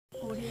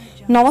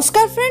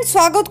नमस्कार फ्रेंड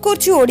स्वागत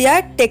करछि ओडिया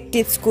टेक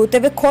टिप्स को।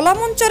 तेबे खोला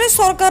मंच रे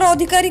सरकार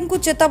अधिकारी को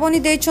चेतावनी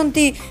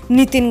देछंती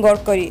नितिन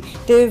गडकरी।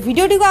 तेबे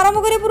वीडियो टी को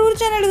आरंभ करे पूर्व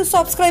चैनल को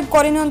सब्सक्राइब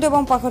करिनंतु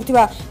एवं पाखर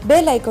थिबा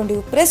बेल आइकन टी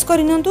को प्रेस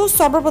करिनंतु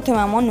सर्वप्रथम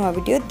हम नवा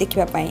वीडियो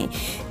देखिबा पई।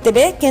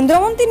 तेबे केंद्र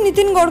मंत्री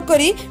नितिन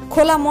गडकरी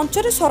खोला मंच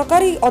रे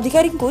सरकारी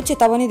अधिकारी को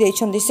चेतावनी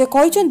देछंती। से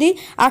कहिसंती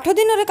 8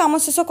 दिन रे काम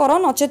शेष कर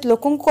नचेत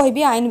लोकन को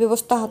कहबी आईन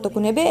व्यवस्था हाथ को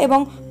नेबे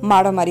एवं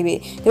माड़ मारिबे।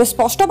 तेबे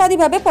स्पष्टवादी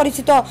भाबे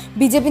परिचित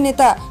बीजेपी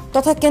नेता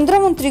तथा केंद्र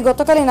मंत्री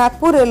गतकाली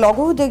नागपुर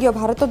लघु उद्योग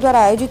भारत द्वारा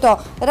आयोजित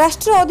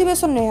राष्ट्रीय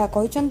अधिवेशन में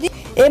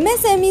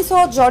एमएसएमई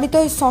सह जड़ित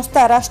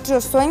संस्था राष्ट्रीय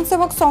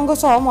स्वयंसेवक संघ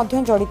सह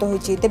जड़ित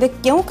होती। तेबे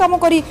क्यों काम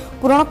करी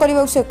पूरण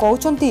करने से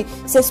कहते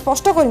से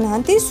स्पष्ट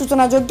करना।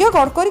 सूचना योग्य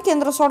गडकरी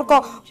केंद्र सड़क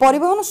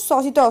परिवहन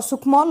सहित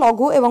सूक्ष्म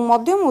लघु एवं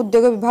मध्यम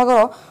उद्योग विभाग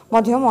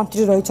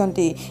मंत्री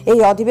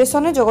रही।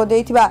 अधिवेशन में जोग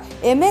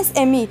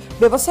एमएसएमई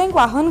व्यवसायी को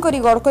आह्वान कर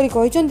गडकरी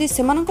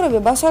कहते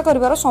व्यवसाय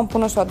कर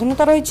संपूर्ण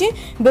स्वाधीनता रही।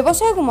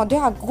 व्यवसाय को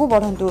आगू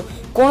बढ़ातु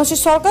कौन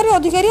सरकारी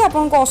अधिकारी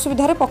आपंक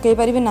असुविधा पकई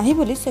पारे ना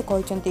बोली से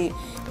कहते।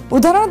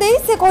 उदाहरण दे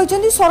से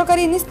कहते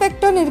सरकारी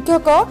इन्स्पेक्टर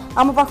निरीक्षक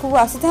आम पाखक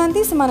आसी था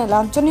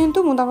लांच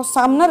नियंतु मुझे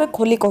सामने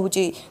खोली कहूँ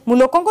मु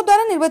लोकों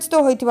द्वारा निर्वाचित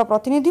होता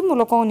प्रतिनिधि मु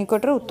लोकों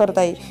निकट में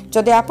उत्तरदायी।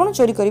 जदि आपड़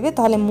चोरी करेंगे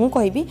ताहले मु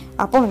कहि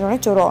आपड़ जड़े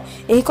चोर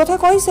यही कथा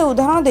कही से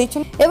उदाहरण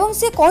देते।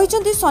 से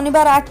कहते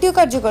शनिवार आरटीओ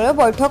कार्यालय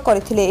बैठक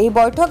करते।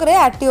 बैठक में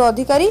आरटीओ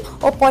अधिकारी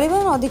और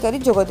परिवहन अधिकारी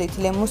जोगदे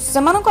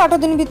 8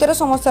 दिन भितर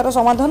समस्यार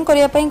समाधान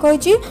करने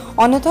कही।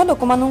 अन्यथा लोक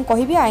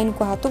कहि आईन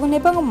को हाथ को ने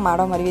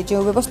माड़ मारे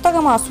जो व्यवस्था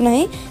काम आसुना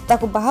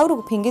ताकू बाहर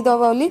फिंगी दबा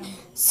बोली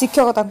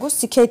शिक्षक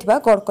शिखाई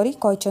गडकरी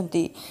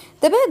कहते।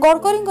 तेबे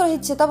गडकरी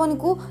चेतावनी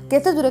को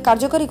केते दूर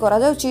कार्यकारी करा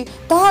जाउची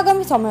ताहा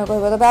आगामी समय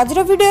कहबो। तबे आज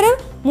वीडियो रे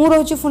मु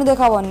रहुची पुणी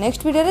देखाबो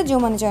नेक्स्ट वीडियो रे। जो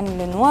माने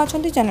चैनल नुआ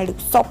अछंती चैनल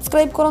को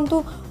सब्सक्राइब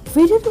करंतु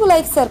वीडियो को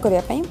लाइक शेयर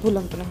करिया पई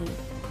भूलंतु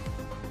नहीं।